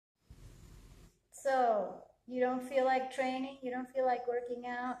So you don't feel like training, you don't feel like working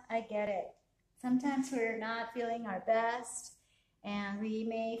out, I get it. Sometimes we're not feeling our best and we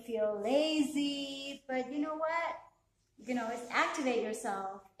may feel lazy, but you know what? You can always activate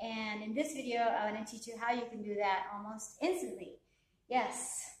yourself. And in this video, I want to teach you how you can do that almost instantly.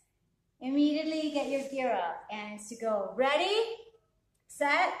 Yes, immediately get your gear up, and it's to go ready,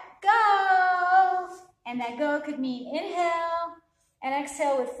 set, go. And that go could mean inhale and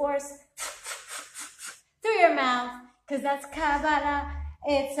exhale with force through your mouth, because that's Kabbalah.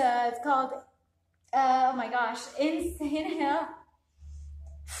 It's called, oh my gosh, inhale,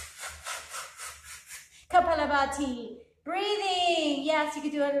 Kapalabhati. Breathing, yes, you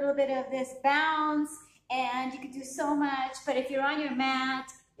could do a little bit of this bounce, and you could do so much. But if you're on your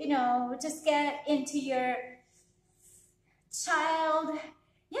mat, you know, just get into your child.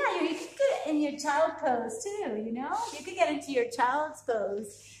 Yeah, you could get in your child pose too, you know? You could get into your child's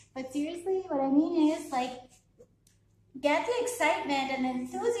pose. But seriously, what I mean is, like, get the excitement and the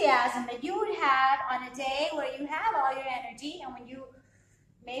enthusiasm that you would have on a day where you have all your energy, and when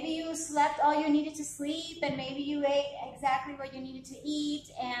maybe you slept all you needed to sleep, and maybe you ate exactly what you needed to eat.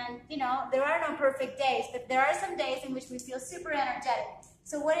 And, you know, there are no perfect days, but there are some days in which we feel super energetic.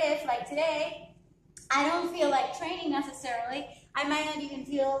 So what if, like today, I don't feel like training necessarily. I might not even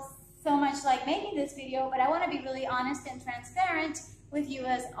feel so much like making this video, but I want to be really honest and transparent with you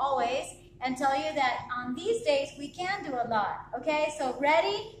as always, and tell you that on these days we can do a lot. Okay, so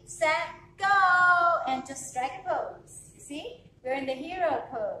ready, set, go, and just strike a pose. You see, we're in the hero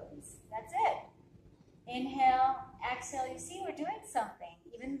pose. That's it. Inhale, exhale. You see, we're doing something,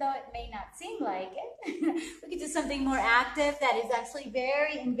 even though it may not seem like it. We could do something more active that is actually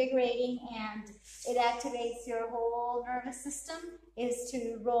very invigorating, and it activates your whole nervous system. Is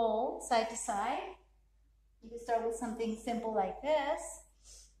to roll side to side. You can start with something simple like this,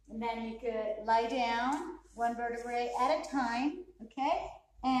 and then you could lie down one vertebrae at a time, okay?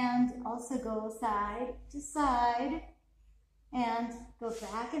 And also go side to side and go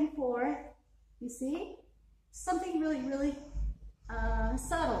back and forth. You see? Something really, really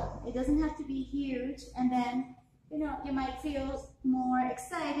subtle. It doesn't have to be huge. And then, you know, you might feel more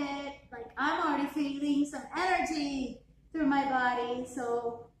excited, like I'm already feeling some energy through my body.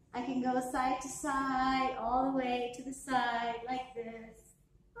 So I can go side to side, all the way to the side, like this.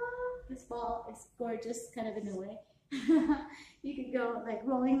 Oh, this ball is gorgeous, kind of in a way. You could go like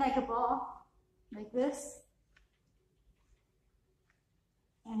rolling like a ball, like this.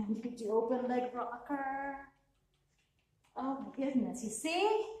 And you could do open leg rocker. Oh my goodness, you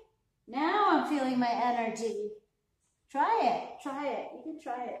see? Now I'm feeling my energy. Try it, try it. You can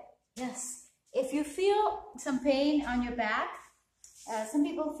try it. Yes. If you feel some pain on your back, some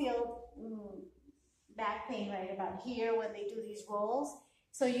people feel back pain right about here when they do these rolls.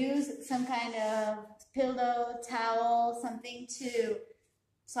 So use some kind of pillow, towel, something to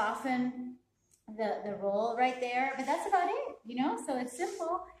soften the roll right there. But that's about it, you know? So it's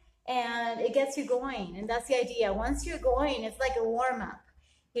simple, and it gets you going. And that's the idea. Once you're going, it's like a warm-up.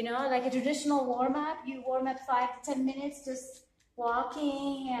 You know, like a traditional warm-up. You warm up 5 to 10 minutes, just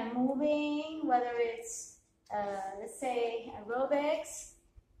walking and moving, whether it's, let's say, aerobics,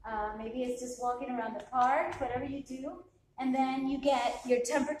 maybe it's just walking around the park, whatever you do. And then you get your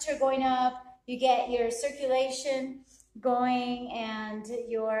temperature going up, you get your circulation going, and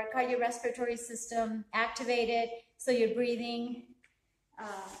your cardiorespiratory system activated, so you're breathing,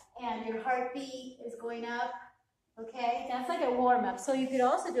 and your heartbeat is going up. Okay, that's like a warm-up. So you could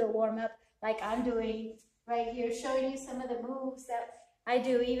also do a warm-up like I'm doing right here, showing you some of the moves that I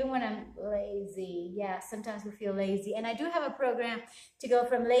do even when I'm lazy. Yeah, sometimes we feel lazy. And I do have a program to go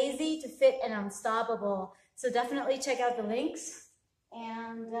from lazy to fit and unstoppable. So definitely check out the links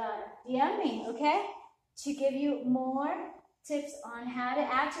and DM me, okay? To give you more tips on how to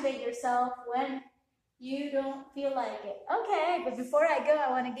activate yourself when you don't feel like it. Okay, but before I go, I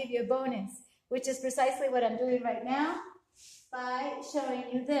want to give you a bonus, which is precisely what I'm doing right now by showing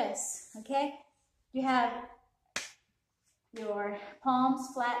you this, okay? You have your palms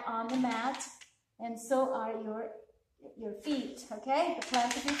flat on the mat, and so are your feet, okay? The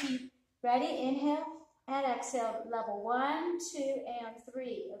plants of your feet. Ready? Inhale and exhale. Level 1, 2, and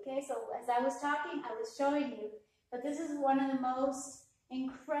 3, okay? So as I was talking, I was showing you, but this is one of the most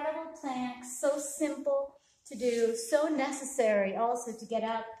incredible planks, so simple to do, so necessary also to get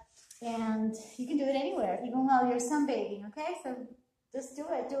up. And you can do it anywhere, even while you're sunbathing, okay? So just do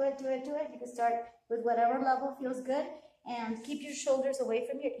it, do it, do it, do it. You can start with whatever level feels good, and keep your shoulders away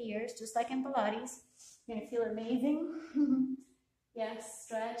from your ears, just like in Pilates. You're gonna feel amazing. Yes,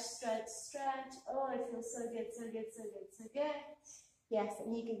 stretch, stretch, stretch. Oh, it feels so good, so good, so good, so good. Yes,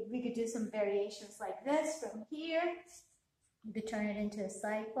 and we could do some variations like this from here. You could turn it into a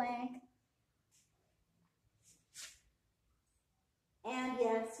side plank. And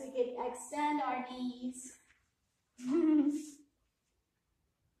yes, we could extend our knees.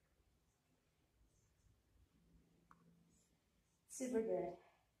 Super good.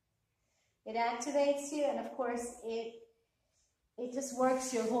 It activates you, and of course, it just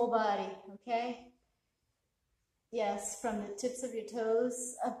works your whole body, okay? Yes, from the tips of your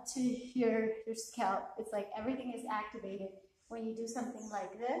toes up to your scalp. It's like everything is activated when you do something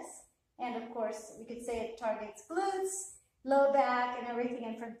like this. And of course, we could say it targets glutes, low back, and everything.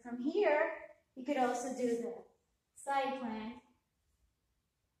 And from here, you could also do the side plank.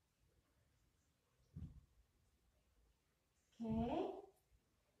 Okay,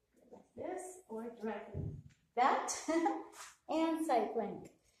 like this, or directly that, and side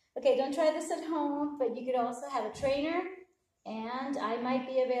plank. Okay, don't try this at home, but you could also have a trainer, and I might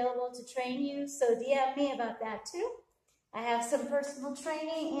be available to train you, so DM me about that too. I have some personal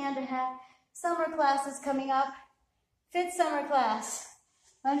training, and I have summer classes coming up. Fit summer class.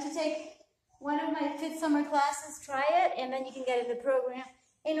 Why don't you take one of my Fit summer classes, try it, and then you can get in the program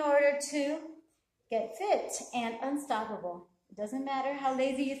in order to get fit and unstoppable. It doesn't matter how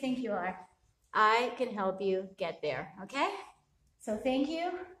lazy you think you are. I can help you get there, okay? So thank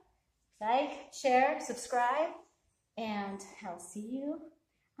you. Like, share, subscribe, and I'll see you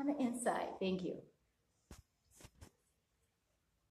on the inside. Thank you.